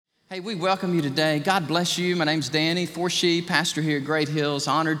Hey, we welcome you today. God bless you. My name's Danny Forshee, pastor here at Great Hills.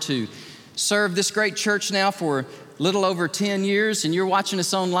 Honored to serve this great church now for a little over 10 years, and you're watching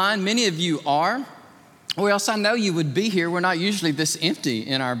us online. Many of you are, or else I know you would be here. We're not usually this empty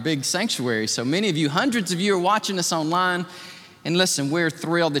in our big sanctuary. So many of you, hundreds of you are watching us online. And listen, we're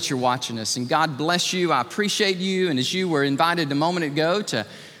thrilled that you're watching us, and God bless you. I appreciate you, and as you were invited a moment ago to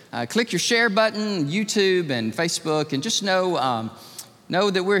click your share button, YouTube and Facebook, and just know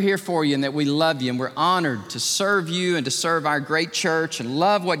that we're here for you and that we love you, and we're honored to serve you and to serve our great church and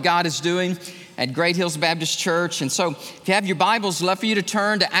love what God is doing at Great Hills Baptist Church. And so if you have your Bibles, I'd love for you to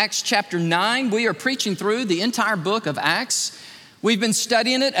turn to Acts chapter 9. We are preaching through the entire book of Acts. We've been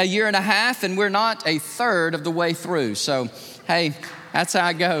studying it a year and a half, and we're not a third of the way through. So, hey, that's how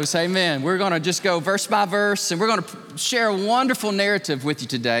it goes. Amen. We're going to just go verse by verse, and we're going to share a wonderful narrative with you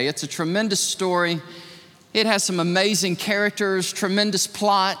today. It's a tremendous story. It has some amazing characters, tremendous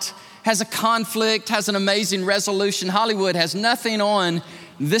plot, has a conflict, has an amazing resolution. Hollywood has nothing on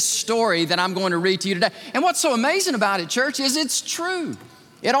this story that I'm going to read to you today. And what's so amazing about it, church, is it's true.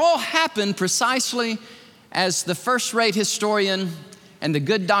 It all happened precisely as the first-rate historian and the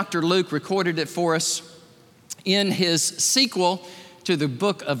good Dr. Luke recorded it for us in his sequel to the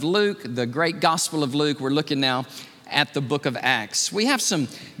book of Luke, the great Gospel of Luke. We're looking now at the book of Acts. We have some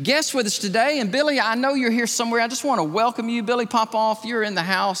guests with us today, and Billy, I know you're here somewhere. I just want to welcome you. Billy Popoff, you're in the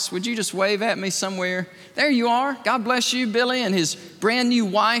house. Would you just wave at me somewhere? There you are. God bless you, Billy, and his brand new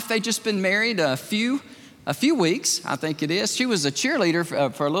wife. They've just been married a few weeks, I think it is. She was a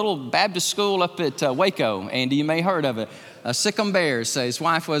cheerleader for a little Baptist school up at Waco. Andy, you may have heard of it. Sycamore Bears. So his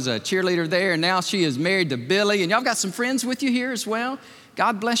wife was a cheerleader there, and now she is married to Billy. And y'all got some friends with you here as well.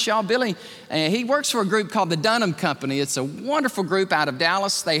 God bless y'all. Billy, he works for a group called the Dunham Company. It's a wonderful group out of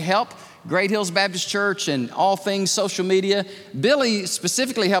Dallas. They help Great Hills Baptist Church and all things social media. Billy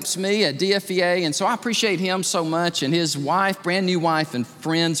specifically helps me at DFEA, and so I appreciate him so much, and his wife, brand new wife, and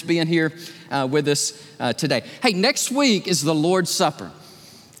friends being here with us today. Hey, next week is the Lord's Supper.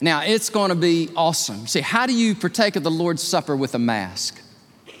 Now, it's going to be awesome. See, how do you partake of the Lord's Supper with a mask?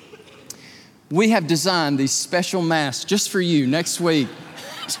 We have designed these special masks just for you next week.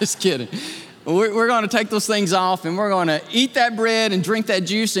 Just kidding. We're going to take those things off, and we're going to eat that bread and drink that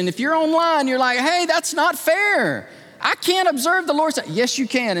juice. And if you're online, you're like, hey, that's not fair. I can't observe the Lord's Supper. Yes, you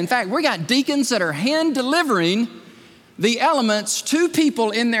can. In fact, we got deacons that are hand delivering the elements to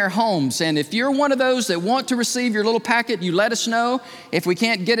people in their homes. And if you're one of those that want to receive your little packet, you let us know. If we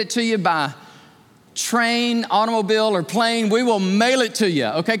can't get it to you by train, automobile, or plane, we will mail it to you,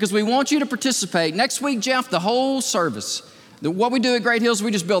 okay? Because we want you to participate. Next week, Jeff, the whole service, what we do at Great Hills, we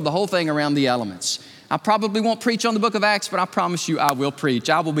just build the whole thing around the elements. I probably won't preach on the book of Acts, but I promise you I will preach.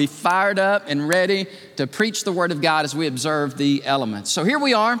 I will be fired up and ready to preach the word of God as we observe the elements. So here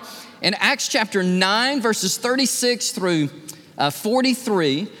we are in Acts chapter 9, verses 36 through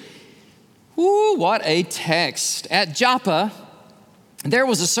 43. Ooh, what a text. At Joppa, there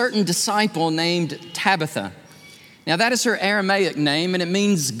was a certain disciple named Tabitha. Now that is her Aramaic name, and it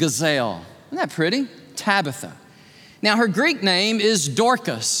means gazelle. Isn't that pretty? Tabitha. Now her Greek name is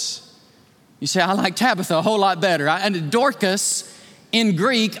Dorcas. You say, I like Tabitha a whole lot better. And Dorcas in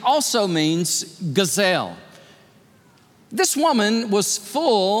Greek also means gazelle. This woman was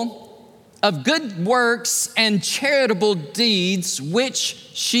full of good works and charitable deeds, which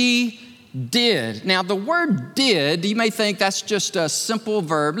she did. Now, the word did, you may think that's just a simple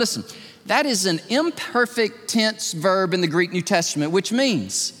verb. Listen, that is an imperfect tense verb in the Greek New Testament, which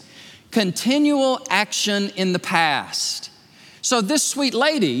means continual action in the past. So this sweet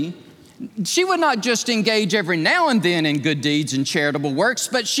lady, she would not just engage every now and then in good deeds and charitable works,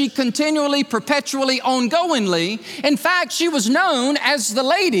 but she continually, perpetually, ongoingly. In fact, she was known as the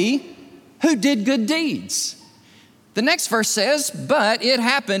lady who did good deeds. The next verse says, but it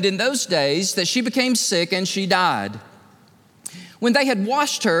happened in those days that she became sick and she died. When they had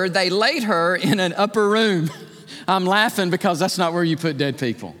washed her, they laid her in an upper room. I'm laughing because that's not where you put dead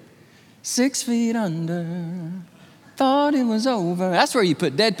people. 6 feet under, thought it was over. That's where you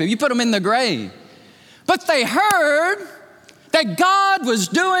put dead people. You put them in the grave. But they heard that God was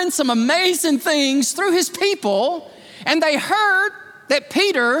doing some amazing things through his people, and they heard that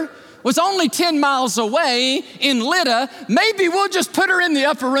Peter was only 10 miles away in Lydda. Maybe we'll just put her in the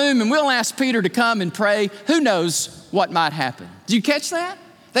upper room and we'll ask Peter to come and pray. Who knows what might happen? Did you catch that?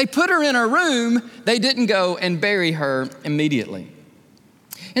 They put her in a room. They didn't go and bury her immediately.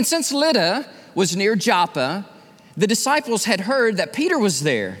 And since Lydda was near Joppa, the disciples had heard that Peter was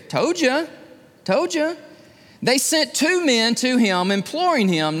there. Told you. They sent 2 men to him, imploring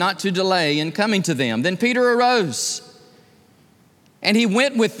him not to delay in coming to them. Then Peter arose And he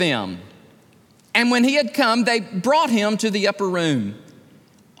went with them. And when he had come, they brought him to the upper room.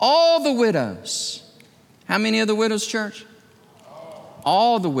 All the widows. How many of the widows, church?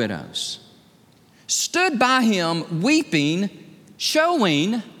 All the widows stood by him weeping,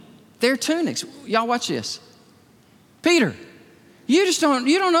 showing their tunics. Y'all watch this. Peter, you don't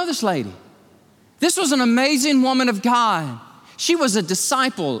know this lady. This was an amazing woman of God. She was a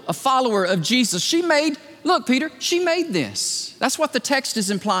disciple, a follower of Jesus. Look, Peter, she made this. That's what the text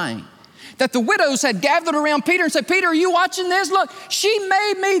is implying. That the widows had gathered around Peter and said, Peter, are you watching this? Look, she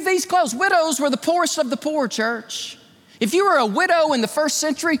made me these clothes. Widows were the poorest of the poor, church. If you were a widow in the first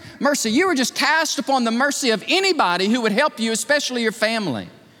century, mercy, you were just cast upon the mercy of anybody who would help you, especially your family.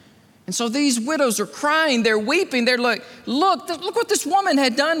 And so these widows are crying, they're weeping, they're like, look what this woman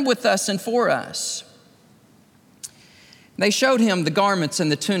had done with us and for us. They showed him the garments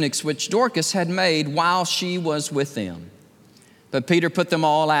and the tunics which Dorcas had made while she was with them. But Peter put them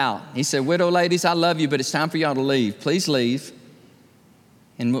all out. He said, widow ladies, I love you, but it's time for y'all to leave. Please leave.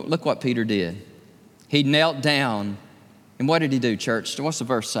 And look what Peter did. He knelt down. And what did he do, church? What's the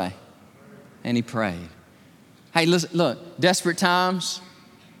verse say? And he prayed. Hey, listen, look, desperate times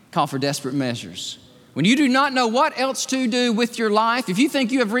call for desperate measures. When you do not know what else to do with your life, if you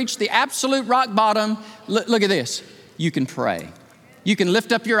think you have reached the absolute rock bottom, look at this. You can pray. You can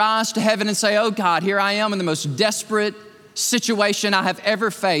lift up your eyes to heaven and say, oh God, here I am in the most desperate situation I have ever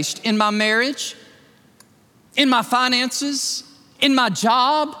faced in my marriage, in my finances, in my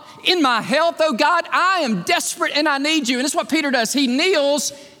job, in my health. Oh God, I am desperate and I need you. And that's what Peter does. He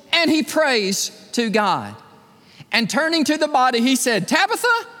kneels and he prays to God. And turning to the body, he said,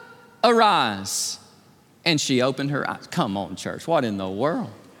 Tabitha, arise. And she opened her eyes. Come on, church. What in the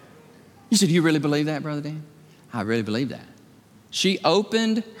world? You said, do you really believe that, Brother Dan? I really believe that. She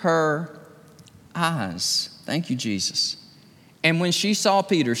opened her eyes. Thank you, Jesus. And when she saw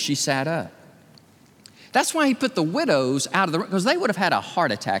Peter, she sat up. That's why he put the widows out of the room, because they would have had a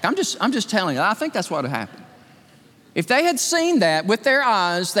heart attack. I'm just telling you, I think that's what would have happened. If they had seen that with their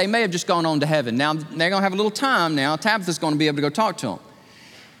eyes, they may have just gone on to heaven. Now, they're going to have a little time now. Tabitha's going to be able to go talk to them.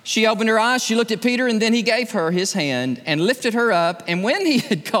 She opened her eyes, she looked at Peter, and then he gave her his hand and lifted her up. And when he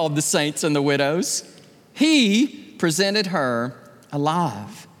had called the saints and the widows, he presented her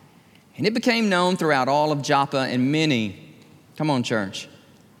alive. And it became known throughout all of Joppa, and many, come on, church,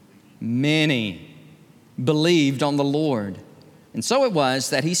 many believed on the Lord. And so it was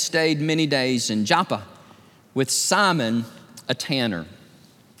that he stayed many days in Joppa with Simon, a tanner.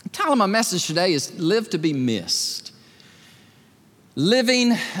 The title of my message today is Live to be Missed.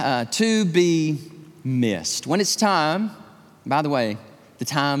 Living to be missed. When it's time, by the way, the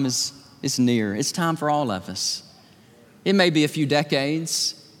time is near. It's time for all of us. It may be a few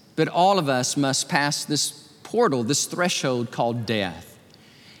decades, but all of us must pass this portal, this threshold called death.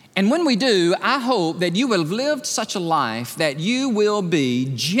 And when we do, I hope that you will have lived such a life that you will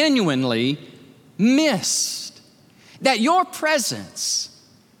be genuinely missed. That your presence,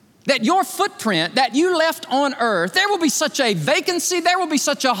 that your footprint that you left on earth, there will be such a vacancy, there will be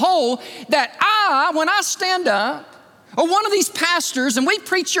such a hole that when I stand up, or one of these pastors and we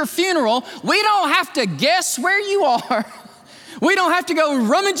preach your funeral, we don't have to guess where you are. We don't have to go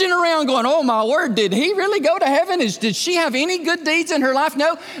rummaging around going, oh my word, did he really go to heaven? Did she have any good deeds in her life?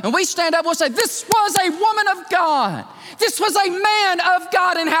 No. And we stand up and we'll say, this was a woman of God. This was a man of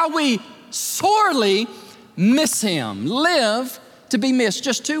God, and how we sorely miss him. Live to be missed.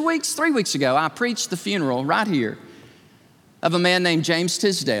 Just 3 weeks ago, I preached the funeral right here of a man named James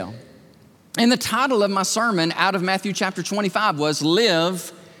Tisdale. And the title of my sermon out of Matthew chapter 25 was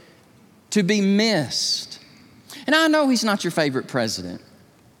Live to be Missed. And I know he's not your favorite president,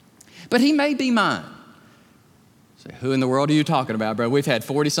 but he may be mine. Say, who in the world are you talking about, bro? We've had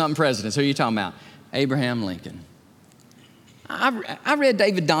 40-something presidents. Who are you talking about? Abraham Lincoln. I read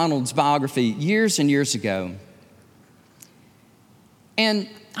David Donald's biography years and years ago. And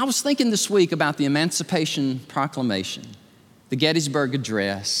I was thinking this week about the Emancipation Proclamation, the Gettysburg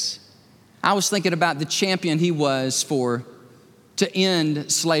Address. I was thinking about the champion he was to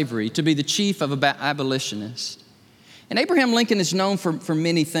end slavery, to be the chief of abolitionists. And Abraham Lincoln is known for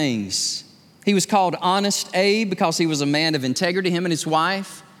many things. He was called Honest Abe because he was a man of integrity. Him and his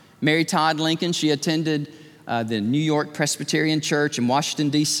wife, Mary Todd Lincoln, she attended the New York Presbyterian Church in Washington,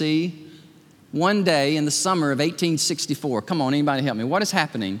 D.C. One day in the summer of 1864, come on, anybody help me. What is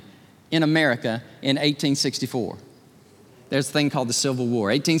happening in America in 1864? There's a thing called the Civil War,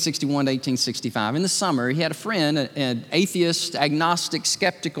 1861 to 1865. In the summer, he had a friend, an atheist, agnostic,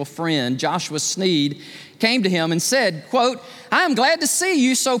 skeptical friend, Joshua Sneed, came to him and said, quote, I am glad to see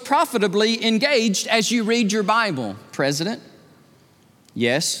you so profitably engaged as you read your Bible, President.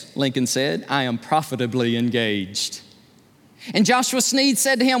 Yes, Lincoln said, I am profitably engaged. And Joshua Sneed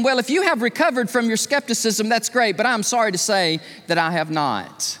said to him, well, if you have recovered from your skepticism, that's great, but I'm sorry to say that I have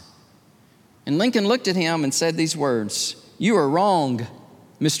not. And Lincoln looked at him and said these words, you are wrong,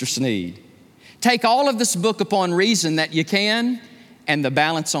 Mr. Sneed. Take all of this book upon reason that you can and the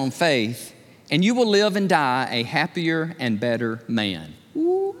balance on faith, and you will live and die a happier and better man.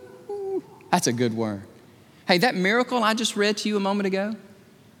 Ooh, that's a good word. Hey, that miracle I just read to you a moment ago,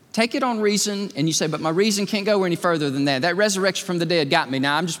 take it on reason, and you say, but my reason can't go any further than that. That resurrection from the dead got me.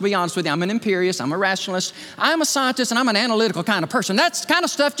 Now, I'm just be honest with you, I'm an empirist, I'm a rationalist, I'm a scientist, and I'm an analytical kind of person. That kind of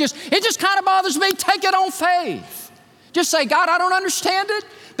stuff it just kind of bothers me. Take it on faith. Just say, God, I don't understand it,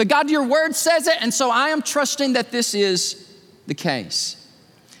 but God, your word says it, and so I am trusting that this is the case.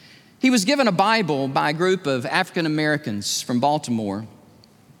 He was given a Bible by a group of African Americans from Baltimore,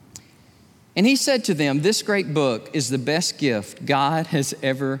 and he said to them, this great book is the best gift God has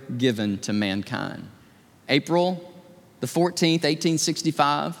ever given to mankind. April the 14th,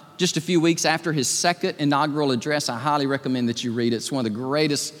 1865, just a few weeks after his second inaugural address. I highly recommend that you read it. It's one of the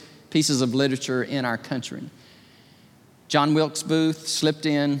greatest pieces of literature in our country. John Wilkes Booth slipped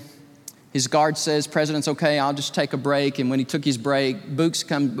in. His guard says, President's okay, I'll just take a break. And when he took his break,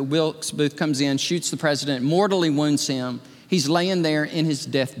 Wilkes Booth comes in, shoots the president, mortally wounds him. He's laying there in his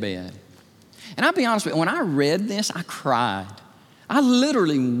deathbed. And I'll be honest with you, when I read this, I cried. I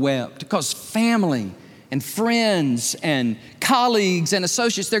literally wept because family and friends and colleagues and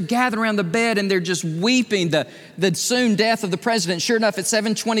associates, they're gathered around the bed and they're just weeping the soon death of the president. Sure enough, at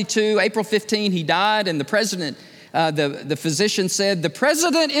 7:22, April 15, he died, and the president, the physician said, the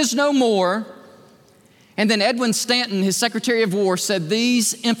president is no more. And then Edwin Stanton, his Secretary of War, said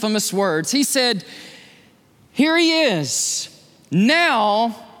these infamous words. He said, here he is.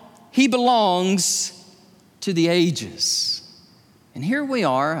 Now he belongs to the ages. And here we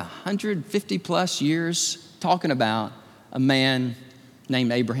are, 150 plus years, talking about a man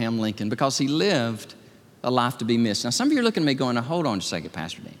named Abraham Lincoln, because he lived a life to be missed. Now, some of you are looking at me going, now, hold on a second,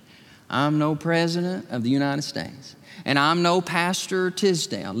 Pastor Dean. I'm no president of the United States, and I'm no Pastor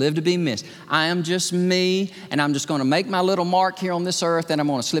Tisdale, live to be missed. I am just me, and I'm just going to make my little mark here on this earth, and I'm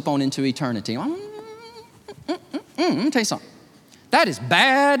going to slip on into eternity. Let me tell you something. That is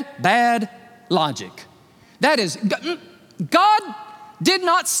bad logic. That is, God did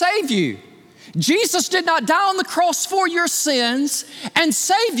not save you. Jesus did not die on the cross for your sins and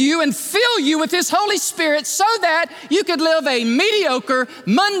save you and fill you with His Holy Spirit so that you could live a mediocre,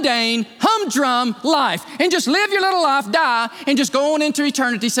 mundane, humdrum life and just live your little life, die, and just go on into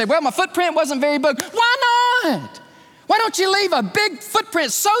eternity. Say, well, my footprint wasn't very big. Why not? Why don't you leave a big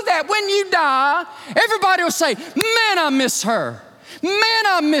footprint so that when you die, everybody will say, man, I miss her. Man,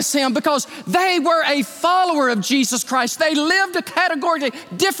 I miss him, because they were a follower of Jesus Christ. They lived a categorically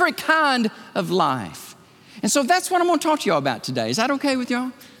different kind of life. And so that's what I'm going to talk to y'all about today. Is that okay with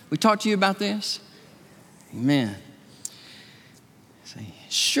y'all? We talk to you about this? Amen.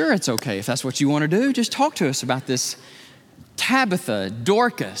 Sure, it's okay if that's what you want to do. Just talk to us about this Tabitha,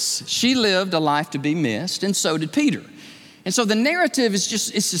 Dorcas. She lived a life to be missed, and so did Peter. And so the narrative is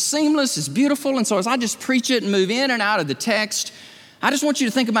just seamless, it's beautiful. And so as I just preach it and move in and out of the text, I just want you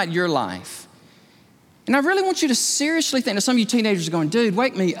to think about your life. And I really want you to seriously think. Now, some of you teenagers are going, dude,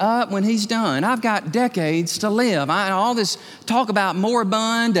 wake me up when he's done. I've got decades to live. All this talk about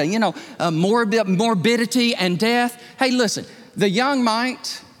moribund, morbidity and death. Hey, listen, the young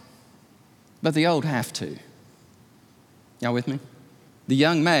might, but the old have to. Y'all with me? The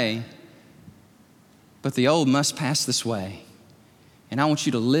young may, but the old must pass this way. And I want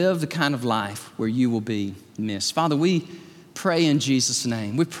you to live the kind of life where you will be missed. Father, we pray in Jesus'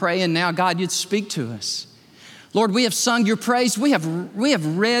 name. We're praying now, God, you'd speak to us. Lord, we have sung your praise. We have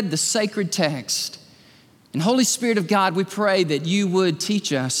read the sacred text. And Holy Spirit of God, we pray that you would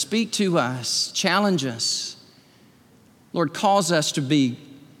teach us, speak to us, challenge us. Lord, cause us to be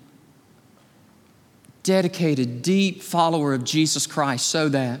dedicated, deep follower of Jesus Christ, so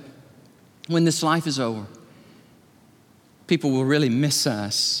that when this life is over, people will really miss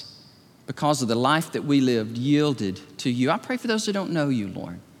us because of the life that we lived yielded to you. I pray for those who don't know you,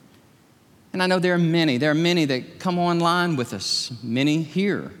 Lord. And I know there are many that come online with us, many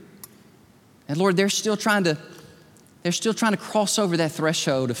here. And Lord, they're still trying to cross over that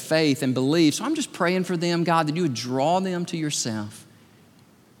threshold of faith and belief. So I'm just praying for them, God, that you would draw them to yourself.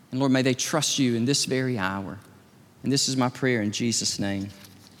 And Lord, may they trust you in this very hour. And this is my prayer in Jesus' name.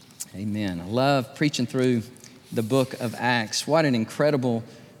 Amen. I love preaching through the book of Acts. What an incredible,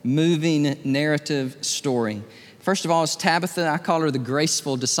 moving narrative story. First of all, it's Tabitha. I call her the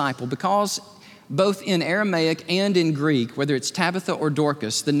graceful disciple, because both in Aramaic and in Greek, whether it's Tabitha or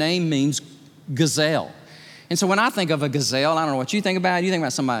Dorcas, the name means gazelle. And so when I think of a gazelle, I don't know what you think about. You think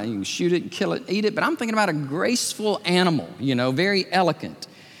about somebody, you can shoot it and kill it, eat it, but I'm thinking about a graceful animal, very elegant.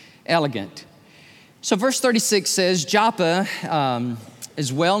 So verse 36 says, Joppa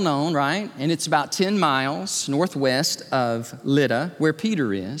is well known, right? And it's about 10 miles northwest of Lydda, where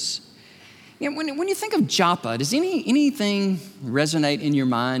Peter is. When you think of Joppa, does anything resonate in your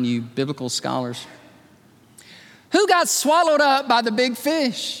mind, you biblical scholars? Who got swallowed up by the big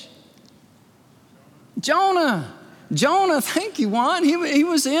fish? Jonah, thank you, Juan. He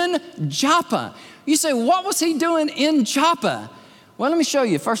was in Joppa. You say, what was he doing in Joppa? Well, let me show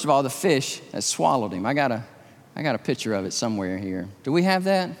you, first of all, the fish that swallowed him. I got a picture of it somewhere here. Do we have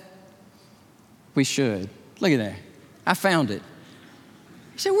that? We should. Look at that. I found it.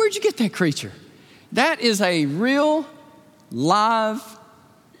 You say, where'd you get that creature? That is a real live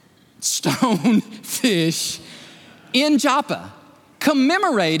stone fish in Joppa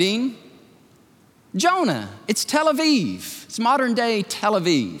commemorating Jonah. It's Tel Aviv. It's modern day Tel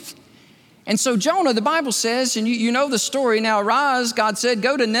Aviv. And so Jonah, the Bible says, and you know the story, now arise, God said,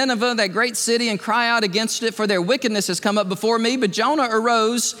 go to Nineveh, that great city, and cry out against it, for their wickedness has come up before me. But Jonah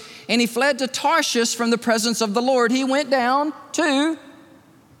arose, and he fled to Tarshish from the presence of the Lord. He went down to,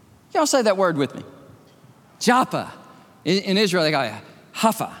 y'all say that word with me, Joppa. In Israel, they call it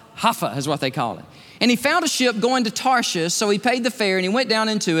Haffa is what they call it. And he found a ship going to Tarshish, so he paid the fare, and he went down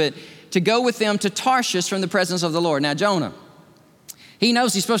into it to go with them to Tarshish from the presence of the Lord. Now, Jonah, he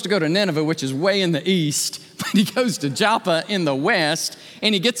knows he's supposed to go to Nineveh, which is way in the east, but he goes to Joppa in the west,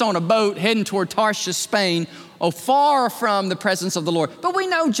 and he gets on a boat heading toward Tarshish, Spain, far from the presence of the Lord. But we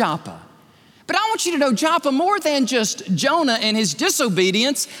know Joppa. But I want you to know Joppa more than just Jonah and his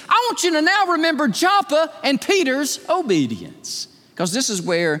disobedience. I want you to now remember Joppa and Peter's obedience, because this is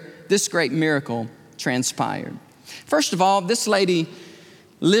where this great miracle transpired. First of all, this lady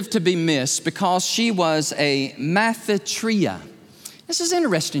lived to be missed because she was a Mathatria. This is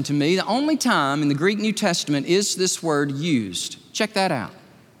interesting to me. The only time in the Greek New Testament is this word used. Check that out.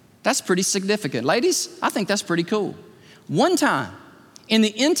 That's pretty significant. Ladies, I think that's pretty cool. One time in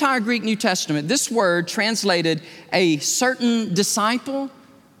the entire Greek New Testament, this word translated a certain disciple,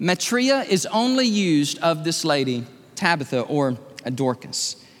 matria, is only used of this lady, Tabitha or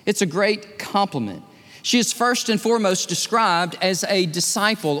Dorcas. It's a great compliment. She is first and foremost described as a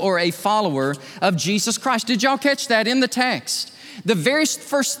disciple or a follower of Jesus Christ. Did y'all catch that in the text? The very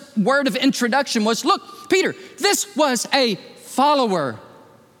first word of introduction was, look, Peter, this was a follower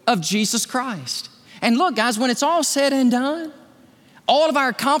of Jesus Christ. And look, guys, when it's all said and done, all of our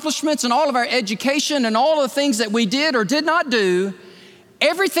accomplishments and all of our education and all of the things that we did or did not do,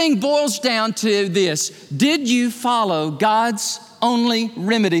 everything boils down to this. Did you follow God's only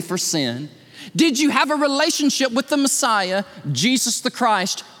remedy for sin? Did you have a relationship with the Messiah, Jesus the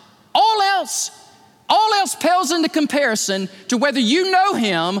Christ? All else pales into comparison to whether you know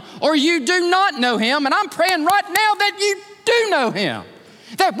Him or you do not know Him. And I'm praying right now that you do know Him.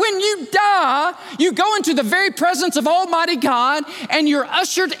 That when you die, you go into the very presence of Almighty God and you're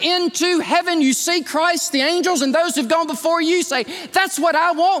ushered into heaven. You see Christ, the angels, and those who've gone before you. You say, that's what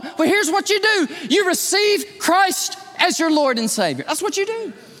I want. Well, here's what you do. You receive Christ as your Lord and Savior. That's what you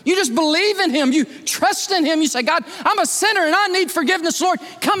do. You just believe in Him. You trust in Him. You say, God, I'm a sinner and I need forgiveness. Lord,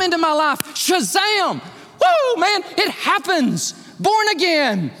 come into my life. Shazam. Whoa, man, it happens. Born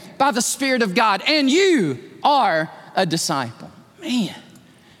again by the Spirit of God. And you are a disciple. Man.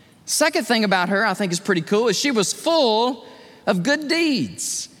 Second thing about her I think is pretty cool is she was full of good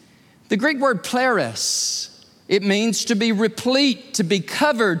deeds. The Greek word pleres, it means to be replete, to be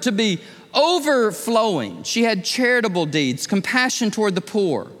covered, to be overflowing. She had charitable deeds, compassion toward the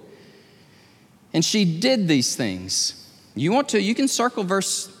poor. And she did these things. You want to, you can circle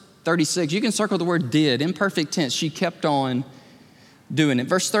verse 36. You can circle the word did, imperfect tense. She kept on doing it.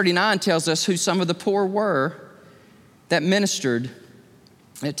 Verse 39 tells us who some of the poor were that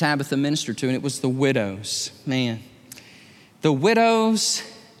Tabitha ministered to, and it was the widows. Man, the widows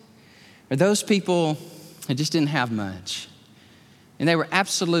are those people that just didn't have much. And they were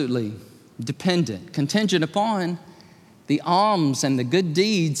absolutely dependent, contingent upon the alms and the good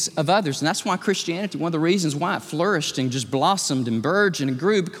deeds of others. And that's why Christianity, one of the reasons why it flourished and just blossomed and burgeoned and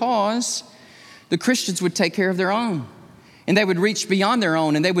grew, because the Christians would take care of their own. And they would reach beyond their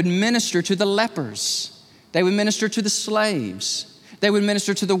own, and they would minister to the lepers. They would minister to the slaves. They would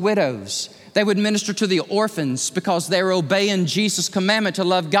minister to the widows. They would minister to the orphans because they were obeying Jesus' commandment to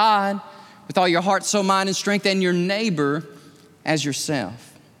love God with all your heart, soul, mind, and strength, and your neighbor as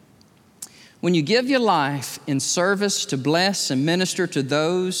yourself. When you give your life in service to bless and minister to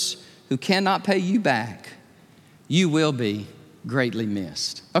those who cannot pay you back, you will be greatly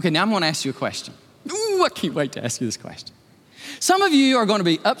missed. Okay, now I'm going to ask you a question. Ooh, I can't wait to ask you this question. Some of you are going to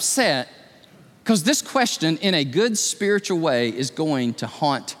be upset because this question, in a good spiritual way, is going to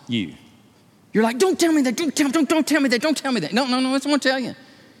haunt you. You're like, don't tell me that, don't tell me that, don't tell me that. No, that's what I'm going to tell you.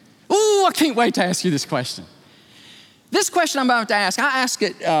 Ooh, I can't wait to ask you this question. This question I'm about to ask, I asked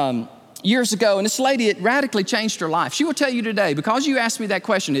it years ago, and this lady, it radically changed her life. She will tell you today, because you asked me that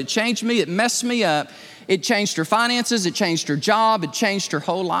question, it changed me, it messed me up, it changed her finances, it changed her job, it changed her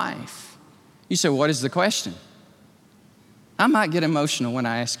whole life. You say, what is the question? I might get emotional when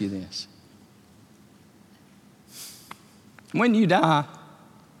I ask you this. When you die,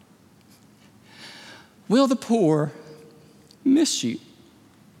 will the poor miss you?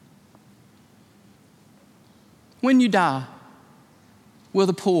 When you die, will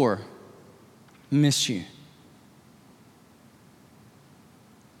the poor miss you?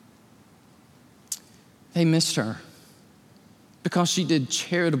 They missed her because she did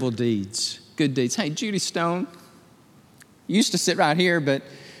charitable deeds, good deeds. Hey, Judy Stone, you used to sit right here, but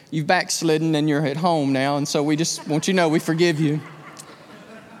you've backslidden and you're at home now, and so we just want you to know we forgive you.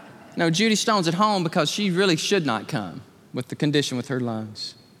 No, Judy Stone's at home because she really should not come with the condition with her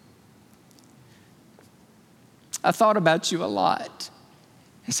lungs. I thought about you a lot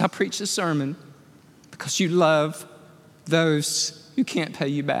as I preached the sermon because you love those who can't pay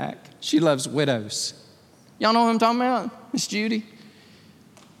you back. She loves widows. Y'all know what I'm talking about? Miss Judy.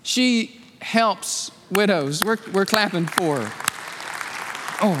 She helps widows. We're clapping for her.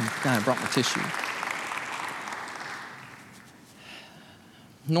 Oh, God, I brought my tissue.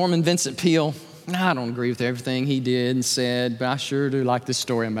 Norman Vincent Peale, I don't agree with everything he did and said, but I sure do like this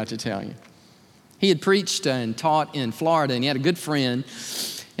story I'm about to tell you. He had preached and taught in Florida, and he had a good friend.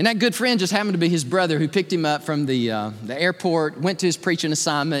 And that good friend just happened to be his brother, who picked him up from the airport, went to his preaching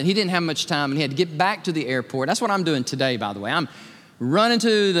assignment. He didn't have much time, and he had to get back to the airport. That's what I'm doing today, by the way. I'm running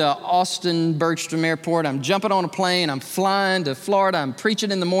to the Austin Bergstrom Airport. I'm jumping on a plane. I'm flying to Florida. I'm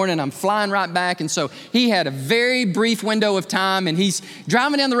preaching in the morning. I'm flying right back. And so he had a very brief window of time, and he's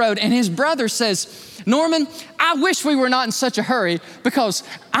driving down the road, and his brother says, Norman, I wish we were not in such a hurry because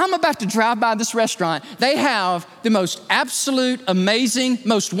I'm about to drive by this restaurant. They have the most absolute, amazing,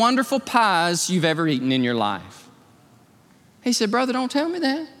 most wonderful pies you've ever eaten in your life. He said, brother, don't tell me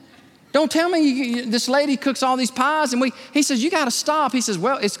that. Don't tell me this lady cooks all these pies. And he says, you got to stop. He says,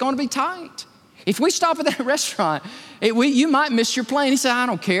 well, it's going to be tight. If we stop at that restaurant, you might miss your plane. He said, I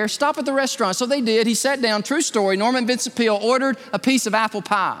don't care. Stop at the restaurant. So they did. He sat down. True story. Norman Vincent Peale ordered a piece of apple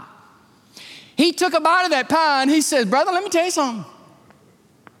pie. He took a bite of that pie and he said, brother, let me tell you something.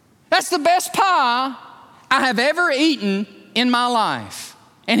 That's the best pie I have ever eaten in my life.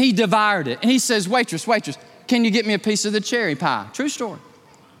 And he devoured it. And he says, waitress, can you get me a piece of the cherry pie? True story.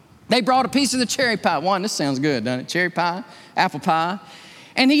 They brought a piece of the cherry pie. One, this sounds good, doesn't it? Cherry pie, apple pie.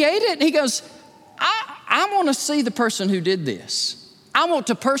 And he ate it and he goes, I want to see the person who did this. I want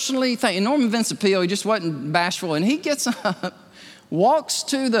to personally thank. And Norman Vincent Peale, he just wasn't bashful. And he gets up, walks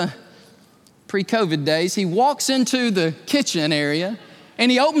to the pre-COVID days, he walks into the kitchen area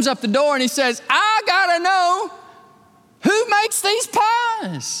and he opens up the door and he says, I gotta know who makes these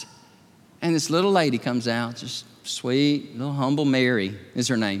pies. And this little lady comes out, just sweet, little humble Mary is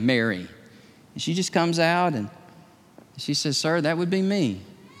her name, Mary. And she just comes out and she says, sir, that would be me.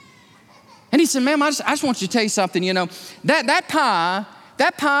 And he said, ma'am, I just want you to tell you something, you know, that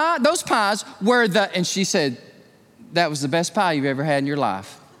pie, those pies were and she said, that was the best pie you've ever had in your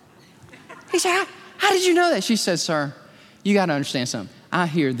life. He said, how did you know that? She said, sir, you got to understand something. I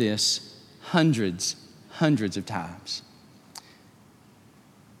hear this hundreds of times.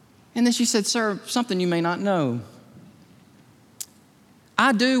 And then she said, sir, something you may not know.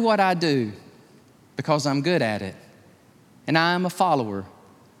 I do what I do because I'm good at it. And I am a follower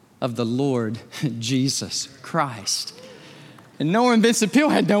of the Lord Jesus Christ. And Norman Vincent Peale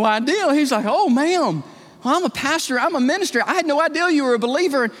had no idea. He was like, oh, ma'am. Well, I'm a pastor, I'm a minister. I had no idea you were a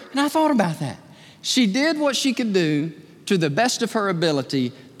believer. And I thought about that. She did what she could do to the best of her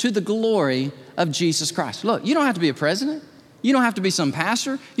ability to the glory of Jesus Christ. Look, you don't have to be a president. You don't have to be some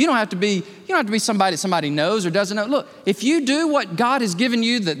pastor. You don't have to be somebody that somebody knows or doesn't know. Look, if you do what God has given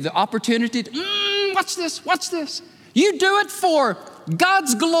you the opportunity to, watch this. You do it for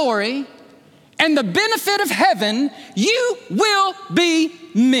God's glory and the benefit of heaven, you will be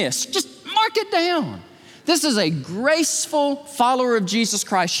missed. Just mark it down. This is a graceful follower of Jesus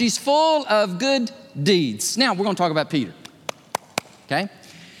Christ. She's full of good deeds. Now, we're going to talk about Peter, okay?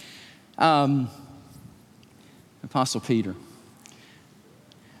 Apostle Peter.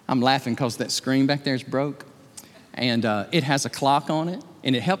 I'm laughing because that screen back there is broke, and it has a clock on it,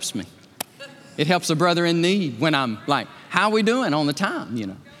 and it helps me. It helps a brother in need when I'm like, how are we doing on the time, you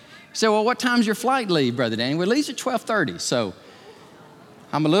know? So, well, what time's your flight leave, Brother Danny? Well, it leaves at 12:30, so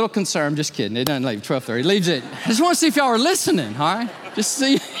I'm a little concerned. Just kidding. It doesn't leave at 12:30. It leaves at, I just want to see if y'all are listening, all right? Just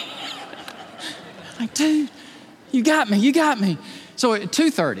see. Like, dude, you got me. So at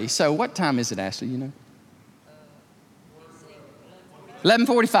 2:30, so what time is it, Ashley, you know?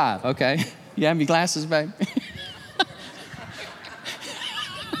 11:45, okay. You have your glasses, babe?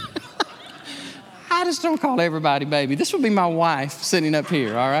 I just don't call everybody baby. This would be my wife sitting up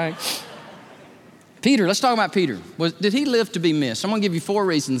here, all right? Peter, let's talk about Peter. Did he live to be missed? I'm going to give you 4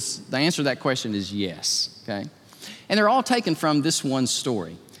 reasons. The answer to that question is yes, okay? And they're all taken from this one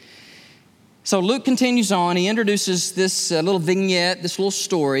story. So Luke continues on. He introduces this little vignette, this little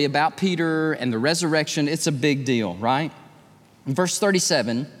story about Peter and the resurrection. It's a big deal, right? In verse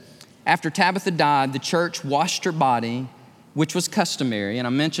 37, after Tabitha died, the church washed her body, which was customary. And I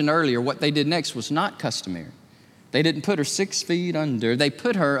mentioned earlier what they did next was not customary. They didn't put her 6 feet under. They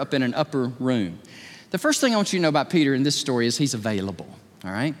put her up in an upper room. The first thing I want you to know about Peter in this story is he's available,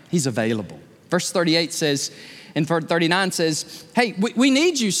 all right? He's available. Verse 38 says, and 39 says, hey, we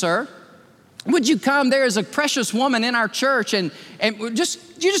need you, sir. Would you come? There is a precious woman in our church, and you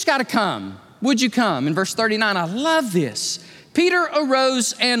just got to come. Would you come? In verse 39, I love this. Peter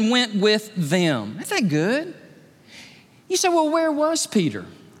arose and went with them. Isn't that good? You say, well, where was Peter?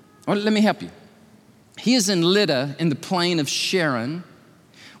 Well, let me help you. He is in Lydda in the plain of Sharon,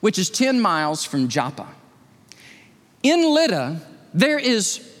 which is 10 miles from Joppa. In Lydda, there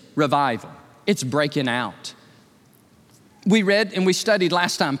is revival. It's breaking out. We read and we studied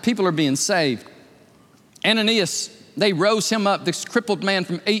last time, people are being saved. Ananias, they rose him up, this crippled man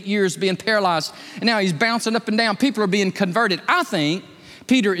from 8 years being paralyzed, and now he's bouncing up and down. People are being converted. I think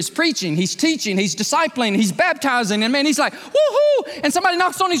Peter is preaching, he's teaching, he's discipling, he's baptizing, and man, he's like, woohoo! And somebody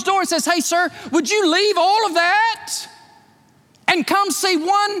knocks on his door and says, hey, sir, would you leave all of that and come see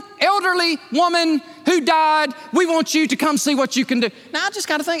one elderly woman who died? We want you to come see what you can do. Now, I just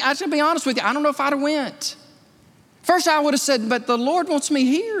got to be honest with you. I don't know if I'd have went. First, I would have said, but the Lord wants me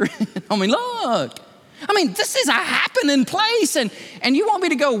here. I mean, look. This is a happening place, and you want me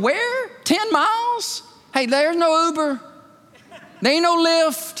to go where? 10 miles? Hey, there's no Uber. There ain't no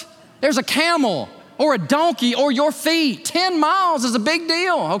Lyft. There's a camel or a donkey or your feet. 10 miles is a big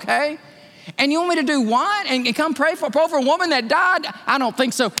deal, okay? And you want me to do what? And come pray for a woman that died? I don't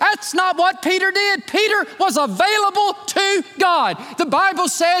think so. That's not what Peter did. Peter was available to God. The Bible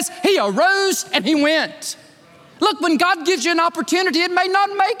says he arose and he went. Look, when God gives you an opportunity, it may not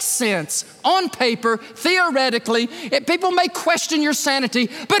make sense on paper, theoretically. People may question your sanity,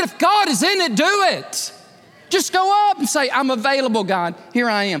 but if God is in it, do it. Just go up and say, I'm available, God. Here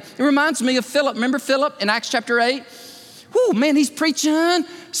I am. It reminds me of Philip. Remember Philip in Acts chapter 8? Whoo, man, he's preaching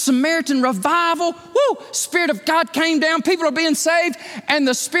Samaritan revival. Whoo, Spirit of God came down. People are being saved. And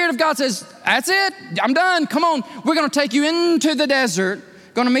the Spirit of God says, that's it. I'm done. Come on. We're going to take you into the desert.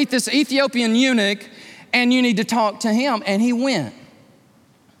 Going to meet this Ethiopian eunuch. And you need to talk to him. And he went.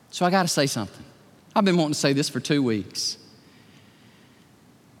 So I got to say something. I've been wanting to say this for 2 weeks.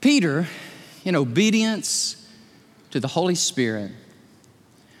 Peter, in obedience to the Holy Spirit,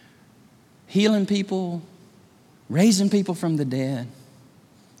 healing people, raising people from the dead,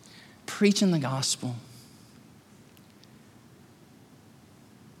 preaching the gospel.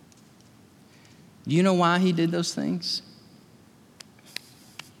 Do you know why he did those things?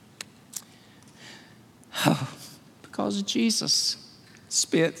 Oh, because Jesus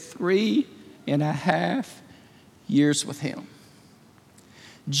spent 3.5 years with him.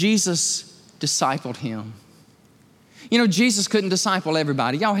 Jesus discipled him. You know, Jesus couldn't disciple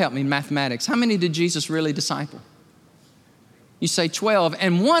everybody. Y'all help me in mathematics. How many did Jesus really disciple? You say 12,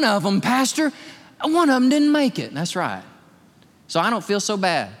 and one of them, Pastor, one of them didn't make it. That's right. So I don't feel so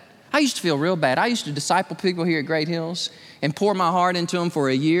bad. I used to feel real bad. I used to disciple people here at Great Hills and pour my heart into them for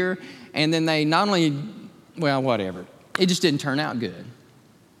a year, and then they not only, well, whatever. It just didn't turn out good.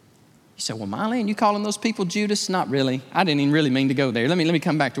 You say, well, Mylene, you calling those people Judas? Not really. I didn't even really mean to go there. Let me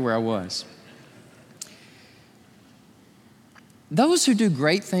come back to where I was. Those who do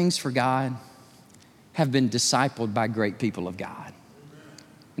great things for God have been discipled by great people of God.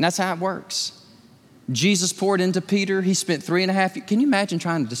 And that's how it works. Jesus poured into Peter. He spent 3.5 years. Can you imagine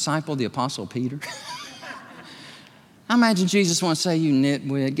trying to disciple the Apostle Peter? I imagine Jesus wants to say, you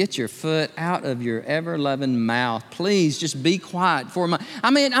nitwit, get your foot out of your ever-loving mouth. Please, just be quiet for a moment. I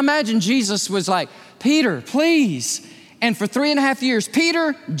imagine Jesus was like, Peter, please. And for 3.5 years,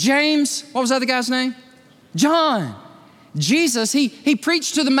 Peter, James, what was the other guy's name? John. Jesus, he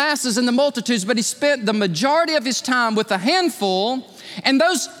preached to the masses and the multitudes, but he spent the majority of his time with a handful, and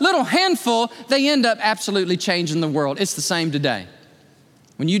those little handful, they end up absolutely changing the world. It's the same today.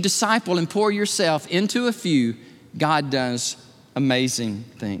 When you disciple and pour yourself into a few, God does amazing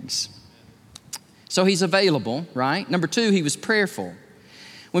things. So he's available, right? Number two, he was prayerful.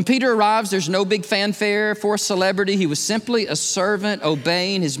 When Peter arrives, there's no big fanfare for a celebrity. He was simply a servant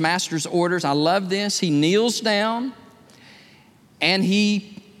obeying his master's orders. I love this. He kneels down and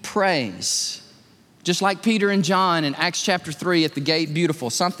he prays. Just like Peter and John in Acts chapter 3 at the gate beautiful,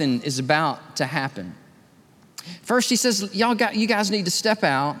 something is about to happen. First he says, you guys need to step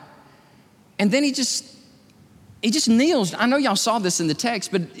out. And then he just kneels. I know y'all saw this in the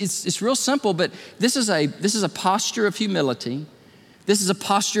text, but it's real simple, but this is a posture of humility. This is a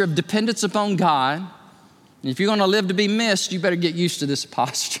posture of dependence upon God. And if you're going to live to be missed, you better get used to this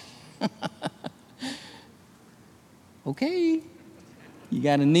posture. Okay. You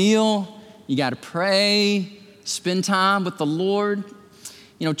got to kneel. You got to pray. Spend time with the Lord.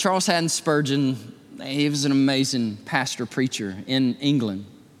 You know, Charles Haddon Spurgeon, he was an amazing pastor preacher in England.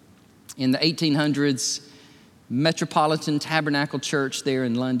 In the 1800s, Metropolitan Tabernacle Church there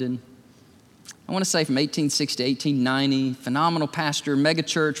in London. I want to say from 1860 to 1890, phenomenal pastor, mega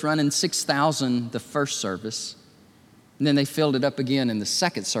church running 6,000 the first service. And then they filled it up again in the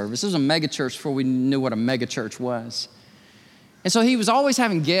second service. It was a mega church before we knew what a mega church was. And so he was always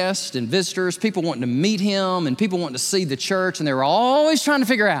having guests and visitors, people wanting to meet him and people wanting to see the church. And they were always trying to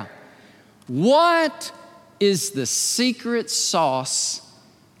figure out, what is the secret sauce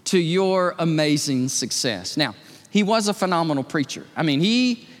to your amazing success? Now, he was a phenomenal preacher. I mean,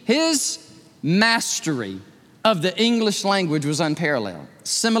 his mastery of the English language was unparalleled.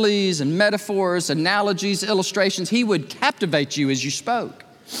 Similes and metaphors, analogies, illustrations, he would captivate you as you spoke.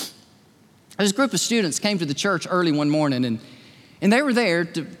 This group of students came to the church early one morning and they were there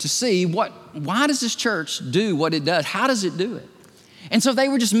to see why does this church do what it does? How does it do it? And so they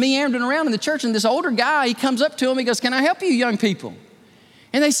were just meandering around in the church, and this older guy, he comes up to them, he goes, "Can I help you, young people?"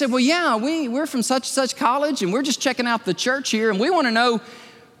 And they said, "Well, yeah, we're from such college, and we're just checking out the church here, and we want to know,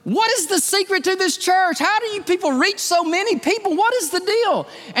 what is the secret to this church? How do you people reach so many people? What is the deal?"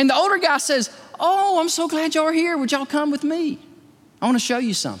 And the older guy says, "Oh, I'm so glad y'all are here. Would y'all come with me? I want to show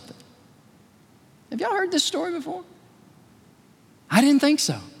you something." Have y'all heard this story before? I didn't think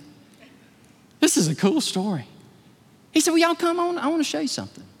so. This is a cool story. He said, "Well, y'all come on. I want to show you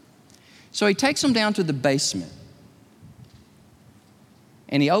something." So he takes them down to the basement.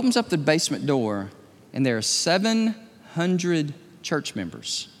 And he opens up the basement door, and there are 700 church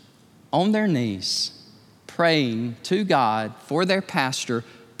members on their knees praying to God for their pastor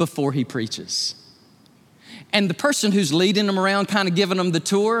before he preaches. And the person who's leading them around, kind of giving them the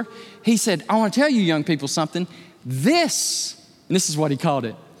tour, he said, "I want to tell you young people something. This is what he called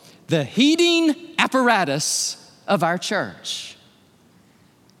it, the heating apparatus of our church."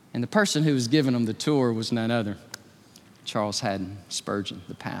 And the person who was giving them the tour was none other, Charles Haddon Spurgeon,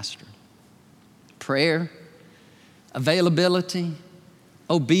 the pastor. Prayer, availability,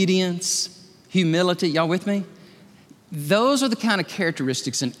 obedience, humility. Y'all with me? Those are the kind of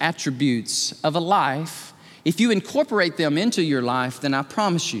characteristics and attributes of a life. If you incorporate them into your life, then I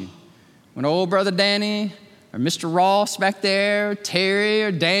promise you, when old brother Danny or Mr. Ross back there, Terry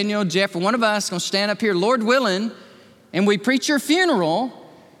or Daniel, Jeff, or one of us gonna stand up here, Lord willing, and we preach your funeral,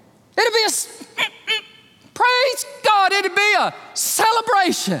 it'll be praise God, it'll be a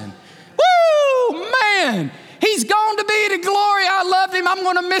celebration. Woo, man. He's gone to be to glory. I loved him. I'm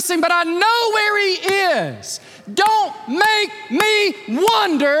going to miss him, but I know where he is. Don't make me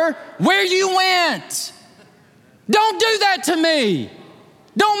wonder where you went. Don't do that to me.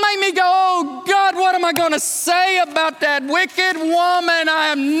 Don't make me go, "Oh God, what am I going to say about that wicked woman? I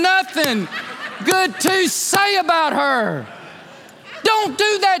have nothing good to say about her." Don't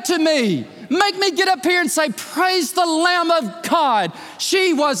do that to me. Make me get up here and say, "Praise the Lamb of God.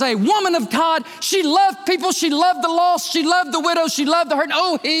 She was a woman of God. She loved people. She loved the lost. She loved the widow. She loved the hurt.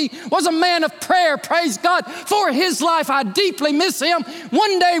 Oh, he was a man of prayer. Praise God for his life. I deeply miss him.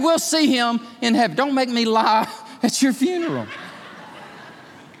 One day we'll see him in heaven." Don't make me lie at your funeral,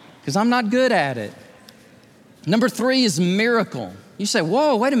 because I'm not good at it. Number 3 is miracle. You say,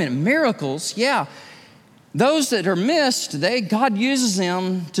 "Whoa, wait a minute, miracles?" Yeah. Those that are missed, God uses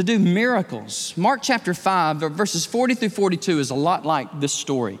them to do miracles. Mark chapter 5, verses 40 through 42 is a lot like this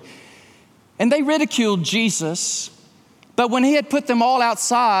story. "And they ridiculed Jesus, but when he had put them all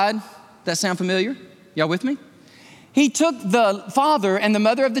outside," that sound familiar? Y'all with me? "He took the father and the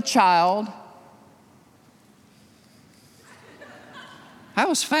mother of the child." That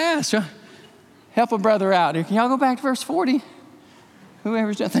was fast, huh? help a brother out here. Can y'all go back to verse 40?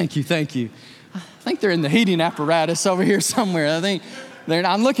 Whoever's done, thank you. I think they're in the heating apparatus over here somewhere. I think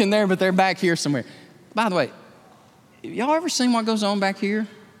I'm looking there, but they're back here somewhere. By the way, y'all ever seen what goes on back here?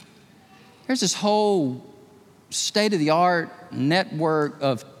 There's this whole state-of-the-art network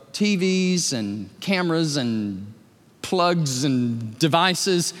of TVs and cameras and plugs and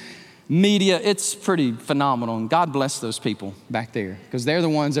devices, media. It's pretty phenomenal. And God bless those people back there, because they're the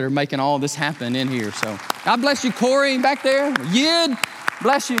ones that are making all this happen in here. So God bless you, Corey, back there. Yid,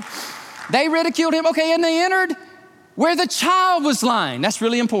 bless you. They ridiculed him. Okay, and they entered where the child was lying. That's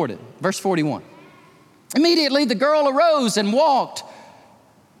really important. Verse 41. Immediately the girl arose and walked.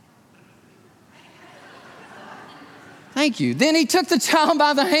 Thank you. Then he took the child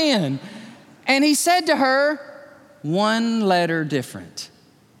by the hand and he said to her, one letter different.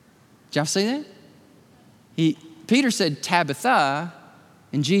 Did y'all see that? Peter said Tabitha,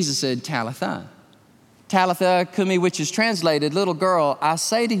 and Jesus said Talitha. Talitha cumi, which is translated, little girl, I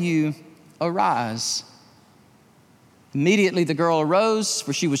say to you, arise. Immediately the girl arose,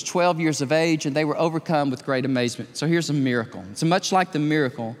 for she was 12 years of age, and they were overcome with great amazement. So here's a miracle. It's much like the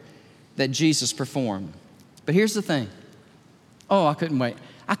miracle that Jesus performed. But here's the thing. Oh, I couldn't wait.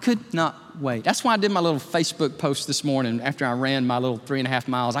 I could not wait. That's why I did my little Facebook post this morning after I ran my little 3.5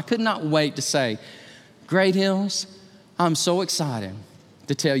 miles. I could not wait to say, Great Hills, I'm so excited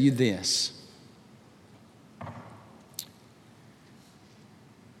to tell you this.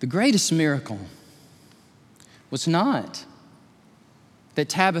 The greatest miracle was not that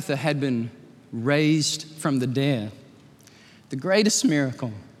Tabitha had been raised from the dead. The greatest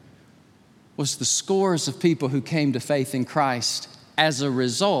miracle was the scores of people who came to faith in Christ as a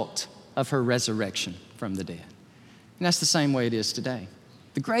result of her resurrection from the dead. And that's the same way it is today.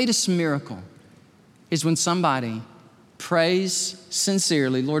 The greatest miracle is when somebody prays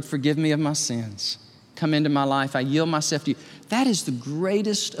sincerely, Lord, forgive me of my sins. Come into my life. I yield myself to you. That is the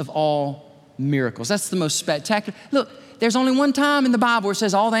greatest of all miracles. That's the most spectacular. Look, there's only one time in the Bible where it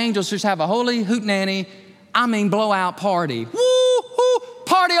says all the angels just have a holy hootenanny, blowout party. Woo-hoo,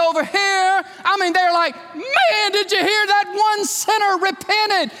 party over here. They're like, man, did you hear that one sinner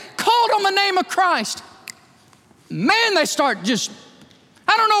repented, called on the name of Christ? Man, they start just,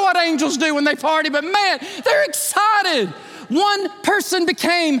 I don't know what angels do when they party, but man, they're excited. One person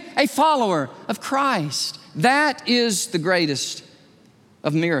became a follower of Christ. That is the greatest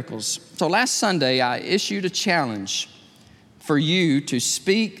of miracles. So last Sunday, I issued a challenge for you to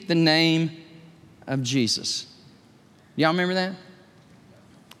speak the name of Jesus. Y'all remember that?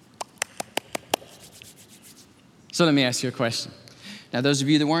 So let me ask you a question. Now, those of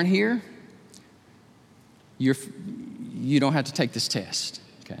you that weren't here, you don't have to take this test,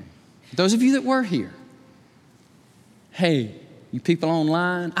 okay? Those of you that were here, hey, you people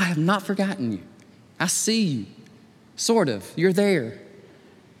online, I have not forgotten you. I see you, sort of. You're there.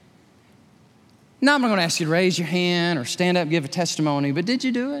 Now, I'm not going to ask you to raise your hand or stand up and give a testimony, but did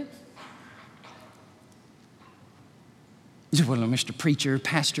you do it? Well, Mr. Preacher,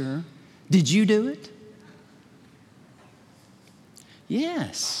 Pastor, did you do it?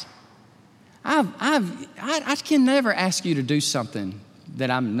 Yes. I can never ask you to do something that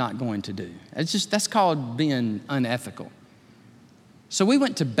I'm not going to do. That's called being unethical. So we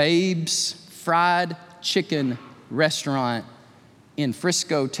went to Babe's Fried Chicken Restaurant in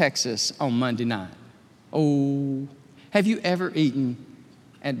Frisco, Texas on Monday night. Oh, have you ever eaten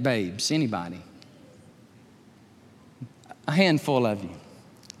at Babe's? Anybody? A handful of you.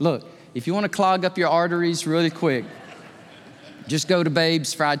 Look, if you want to clog up your arteries really quick, just go to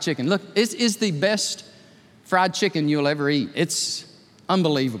Babe's Fried Chicken. Look, it is the best fried chicken you'll ever eat. It's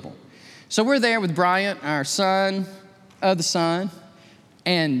unbelievable. So we're there with Bryant, our son, other son,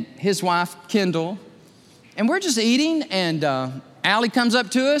 and his wife, Kendall. And we're just eating, and Allie comes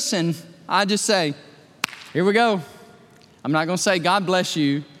up to us, and I just say, here we go. I'm not going to say, God bless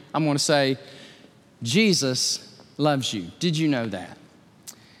you. I'm going to say, Jesus loves you. Did you know that?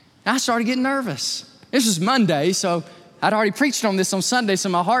 And I started getting nervous. This was Monday, so I'd already preached on this on Sunday, so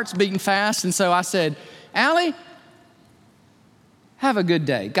my heart's beating fast. And so I said, Allie, have a good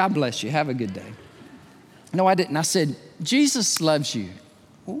day. God bless you. Have a good day. No, I didn't. I said, Jesus loves you.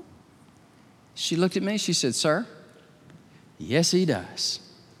 Ooh. She looked at me. She said, sir, yes, he does.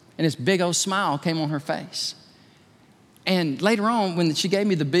 And this big old smile came on her face. And later on, when she gave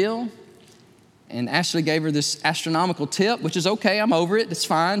me the bill, and Ashley gave her this astronomical tip, which is okay, I'm over it, it's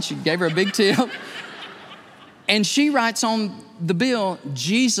fine. She gave her a big tip. And she writes on the bill,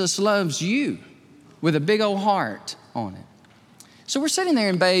 Jesus loves you, with a big old heart on it. So we're sitting there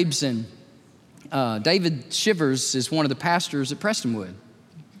in Babes, and David Shivers is one of the pastors at Prestonwood.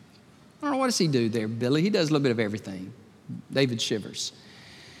 I don't know, what does he do there, Billy? He does a little bit of everything. David Shivers.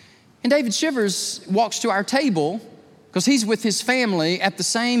 And David Shivers walks to our table because he's with his family at the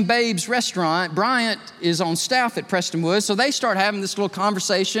same Babe's restaurant. Bryant is on staff at Prestonwood, so they start having this little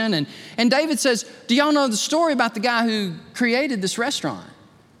conversation. And David says, do y'all know the story about the guy who created this restaurant?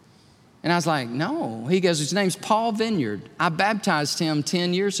 And I was like, no. He goes, his name's Paul Vineyard. I baptized him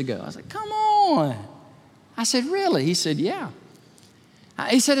 10 years ago. I was like, come on. I said, really? He said, yeah.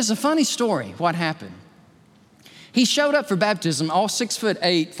 He said, it's a funny story, what happened. He showed up for baptism, all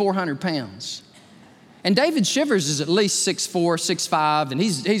 6'8", 400 pounds. And David Shivers is at least 6'4", 6'5", and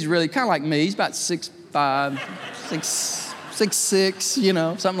he's really kind of like me. He's about 6'5",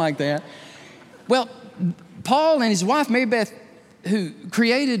 6'6", something like that. Well, Paul and his wife, Mary Beth, who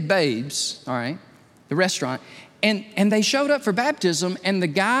created Babes, all right, the restaurant, and they showed up for baptism, and the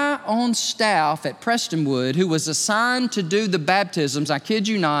guy on staff at Prestonwood who was assigned to do the baptisms, I kid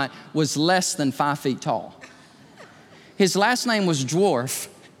you not, was less than 5 feet tall. His last name was Dwarf.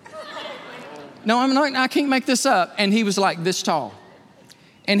 No, I can't make this up. And he was like this tall.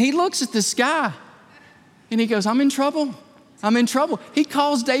 And he looks at this guy and he goes, I'm in trouble. I'm in trouble. He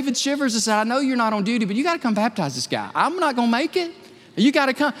calls David Shivers and said, I know you're not on duty, but you got to come baptize this guy. I'm not going to make it. You got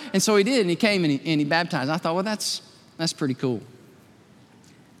to come. And so he did, and he came and he baptized. I thought, well, that's pretty cool.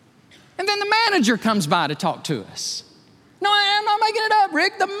 And then the manager comes by to talk to us. No, I'm not making it up,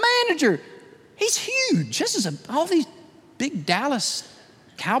 Rick. The manager, he's huge. This is all these big Dallas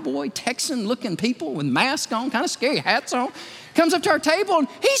cowboy, Texan-looking people with masks on, kind of scary hats on, comes up to our table and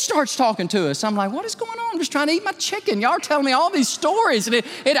he starts talking to us. I'm like, what is going on? I'm just trying to eat my chicken. Y'all are telling me all these stories. And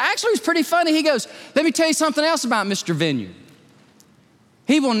it actually was pretty funny. He goes, let me tell you something else about Mr. Vineyard.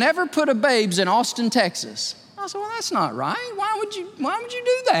 He will never put a Babes in Austin, Texas. I said, well, that's not right. Why would you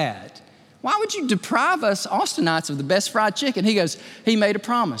do that? Why would you deprive us Austinites of the best fried chicken? He goes, he made a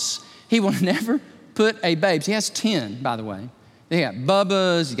promise. He will never put a Babes. He has 10, by the way. He got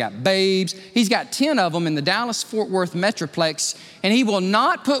Bubba's, he got Babes. He's got 10 of them in the Dallas-Fort Worth Metroplex, and he will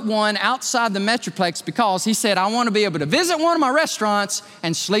not put one outside the Metroplex because he said, I want to be able to visit one of my restaurants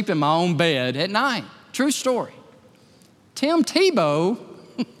and sleep in my own bed at night. True story. Tim Tebow,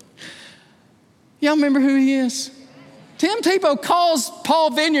 y'all remember who he is? Tim Tebow calls Paul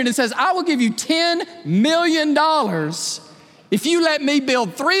Vineyard and says, I will give you $10 million if you let me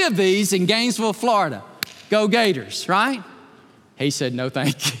build 3 of these in Gainesville, Florida. Go Gators, right? He said, no,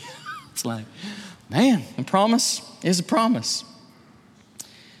 thank you. It's like, man, a promise is a promise.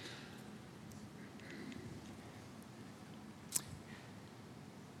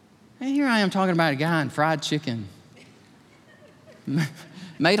 And here I am talking about a guy in fried chicken.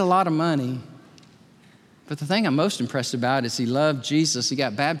 Made a lot of money. But the thing I'm most impressed about is he loved Jesus. He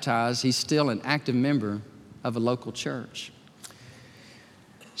got baptized. He's still an active member of a local church.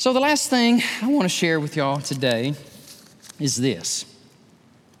 So the last thing I want to share with y'all today is this.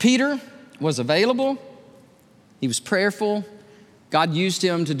 Peter was available. He was prayerful. God used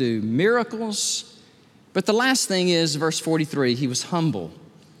him to do miracles. But the last thing is verse 43, he was humble.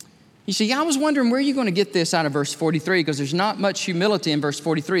 You see, I was wondering where you're going to get this out of verse 43 because there's not much humility in verse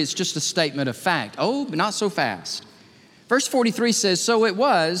 43. It's just a statement of fact. Oh, but not so fast. Verse 43 says, so it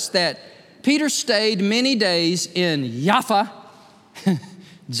was that Peter stayed many days in Joppa,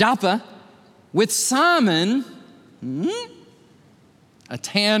 with Simon, a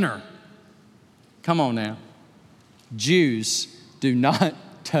tanner. Come on now. Jews do not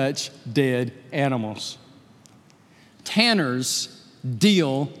touch dead animals. Tanners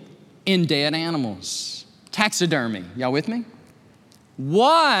deal in dead animals. Taxidermy. Y'all with me?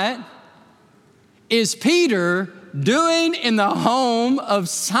 What is Peter doing in the home of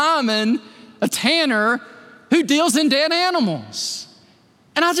Simon, a tanner who deals in dead animals?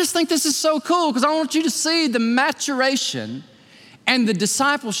 And I just think this is so cool because I want you to see the maturation and the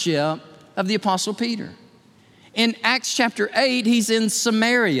discipleship of the Apostle Peter. In Acts chapter 8, he's in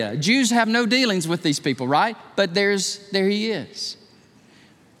Samaria. Jews have no dealings with these people, right? But there he is.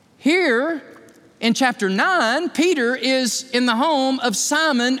 Here in chapter 9, Peter is in the home of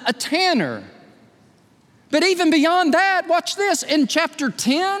Simon, a tanner. But even beyond that, watch this. In chapter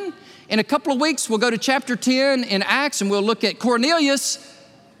 10, in a couple of weeks, we'll go to chapter 10 in Acts and we'll look at Cornelius.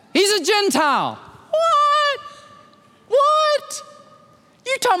 He's a Gentile. What?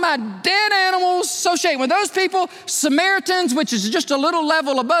 You're talking about dead animals associated with those people, Samaritans, which is just a little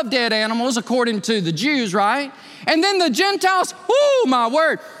level above dead animals according to the Jews, right? And then the Gentiles, oh my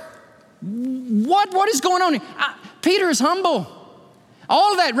word. What is going on here? Peter is humble.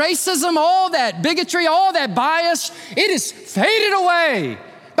 All of that racism, all that bigotry, all that bias, it is faded away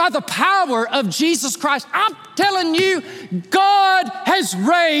by the power of Jesus Christ. I'm telling you, God has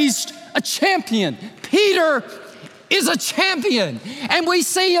raised a champion. Peter is a champion. And we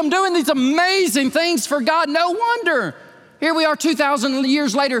see him doing these amazing things for God. No wonder. Here we are 2,000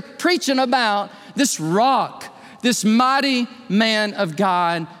 years later preaching about this rock, this mighty man of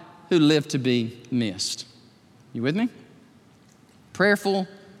God who lived to be missed. You with me? Prayerful,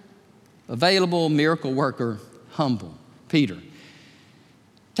 available, miracle worker, humble, Peter.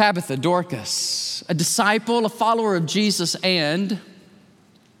 Tabitha, Dorcas, a disciple, a follower of Jesus, and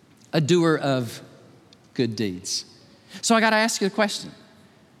a doer of good deeds. So I got to ask you a question.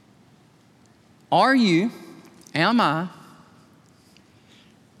 Am I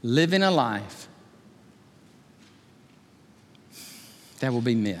living a life that will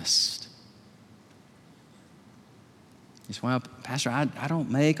be missed? You say, well, Pastor, I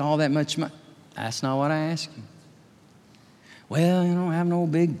don't make all that much money. That's not what I ask you. Well, I don't have no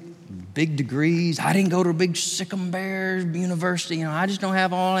big degrees. I didn't go to a big Sycamore Bear University. I just don't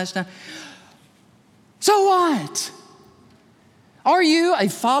have all that stuff. So what? Are you a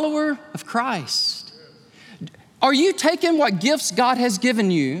follower of Christ? Are you taking what gifts God has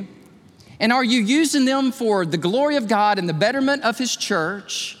given you, and are you using them for the glory of God and the betterment of His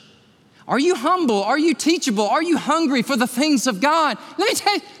church? Are you humble? Are you teachable? Are you hungry for the things of God? Let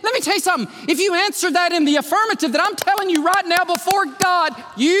me tell you something. If you answer that in the affirmative, that I'm telling you right now before God,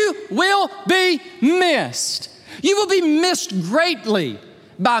 you will be missed. You will be missed greatly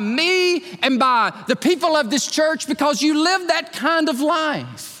by me and by the people of this church because you live that kind of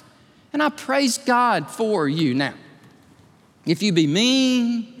life. And I praise God for you. Now, if you be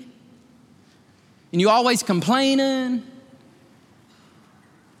mean and you always complaining,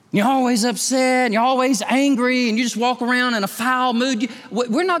 you're always upset, and you're always angry, and you just walk around in a foul mood,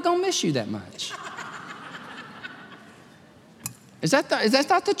 we're not going to miss you that much. Is that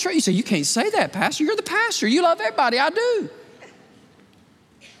not the truth? You say, you can't say that, Pastor. You're the pastor. You love everybody. I do.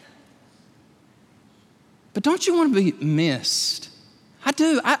 But don't you want to be missed? I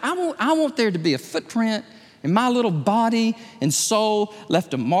do. I want there to be a footprint in my little body and soul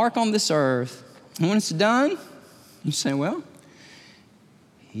left a mark on this earth. And when it's done, you say, well,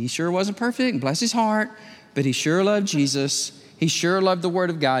 he sure wasn't perfect, bless his heart, but he sure loved Jesus. He sure loved the Word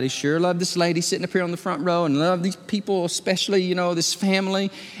of God. He sure loved this lady sitting up here on the front row and loved these people, especially, this family.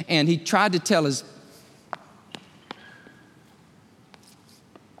 And he tried to tell his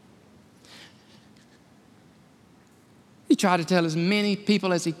as many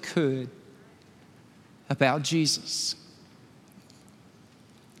people as he could about Jesus.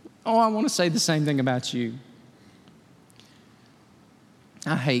 Oh, I want to say the same thing about you.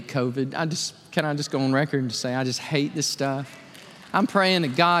 I hate COVID. Can I just go on record and say I just hate this stuff? I'm praying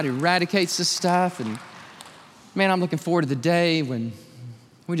that God eradicates this stuff. And man, I'm looking forward to the day when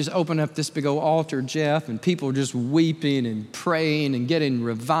we just open up this big old altar, Jeff, and people are just weeping and praying and getting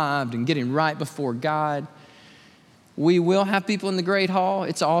revived and getting right before God. We will have people in the Great Hall.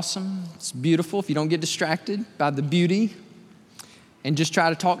 It's awesome. It's beautiful if you don't get distracted by the beauty. And just try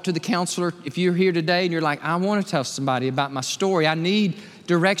to talk to the counselor. If you're here today and you're like, I want to tell somebody about my story. I need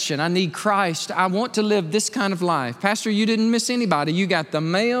direction. I need Christ. I want to live this kind of life. Pastor, you didn't miss anybody. You got the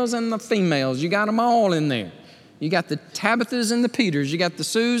males and the females. You got them all in there. You got the Tabithas and the Peters. You got the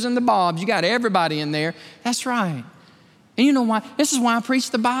Sues and the Bobs. You got everybody in there. That's right. And you know why? This is why I preach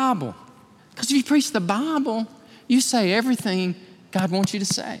the Bible. Because if you preach the Bible, you say everything God wants you to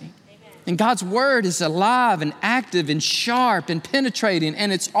say. And God's word is alive and active and sharp and penetrating,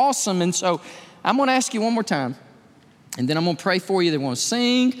 and it's awesome. And so I'm going to ask you one more time, and then I'm going to pray for you. They're going to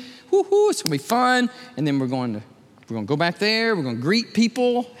sing. Woo-hoo, it's going to be fun. And then we're going to go back there. We're going to greet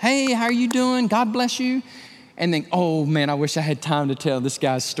people. Hey, how are you doing? God bless you. And then, oh man, I wish I had time to tell this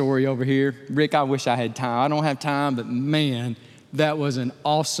guy's story over here. Rick, I wish I had time. I don't have time, but man, that was an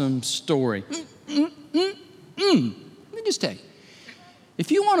awesome story. Let me just tell you. If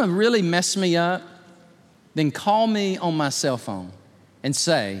you want to really mess me up, then call me on my cell phone and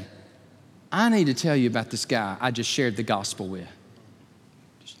say, I need to tell you about this guy I just shared the gospel with.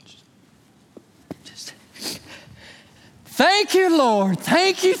 Thank you, Lord.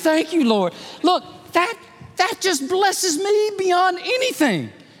 Thank you, Lord. Look, that just blesses me beyond anything.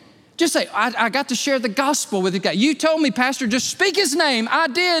 Just say, I got to share the gospel with the guy. You told me, Pastor, just speak his name. I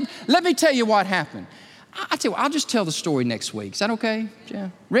did. Let me tell you what happened. I tell you what, I'll just tell the story next week. Is that okay? Yeah.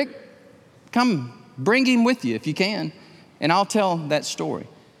 Rick, come bring him with you if you can, and I'll tell that story.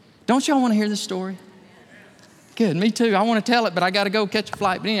 Don't y'all want to hear this story? Good, me too. I want to tell it, but I got to go catch a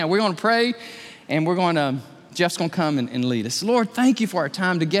flight. But anyhow, we're going to pray, and Jeff's going to come and lead us. Lord, thank you for our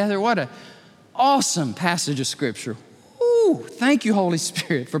time together. What an awesome passage of Scripture. Woo. Whew, thank you, Holy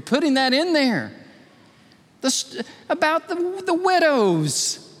Spirit, for putting that in there. About the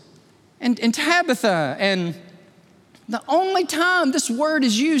widows and Tabitha. And the only time this word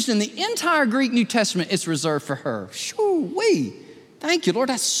is used in the entire Greek New Testament, it's reserved for her. Shoo-wee. Thank you, Lord,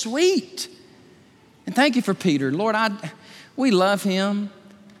 that's sweet. And thank you for Peter. Lord, we love him.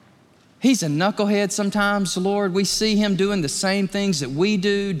 He's a knucklehead sometimes, Lord. We see him doing the same things that we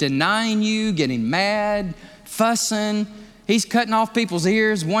do, denying you, getting mad, fussing. He's cutting off people's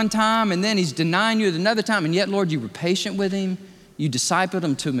ears one time, and then he's denying you at another time. And yet, Lord, you were patient with him. You discipled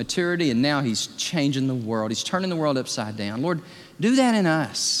him to maturity, and now he's changing the world. He's turning the world upside down. Lord, do that in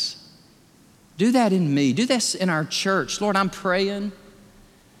us. Do that in me. Do this in our church. Lord, I'm praying.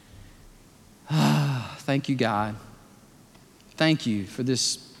 Thank you, God. Thank you for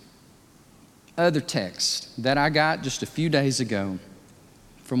this other text that I got just a few days ago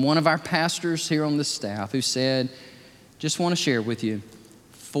from one of our pastors here on the staff who said, just want to share with you,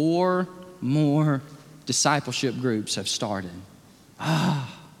 4 more discipleship groups have started.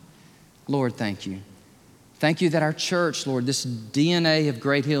 Lord, thank you. Thank you that our church, Lord, this DNA of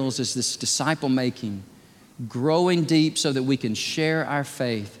Great Hills is this disciple making, growing deep so that we can share our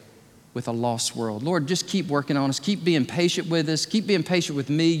faith with a lost world. Lord, just keep working on us. Keep being patient with us. Keep being patient with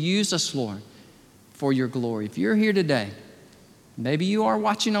me. Use us, Lord, for your glory. If you're here today, maybe you are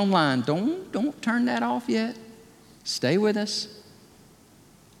watching online, don't turn that off yet. Stay with us.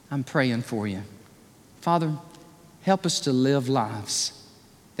 I'm praying for you. Father, help us to live lives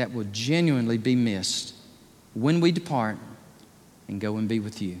that will genuinely be missed when we depart and go and be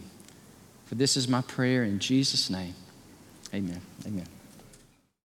with you. For this is my prayer in Jesus' name. Amen. Amen.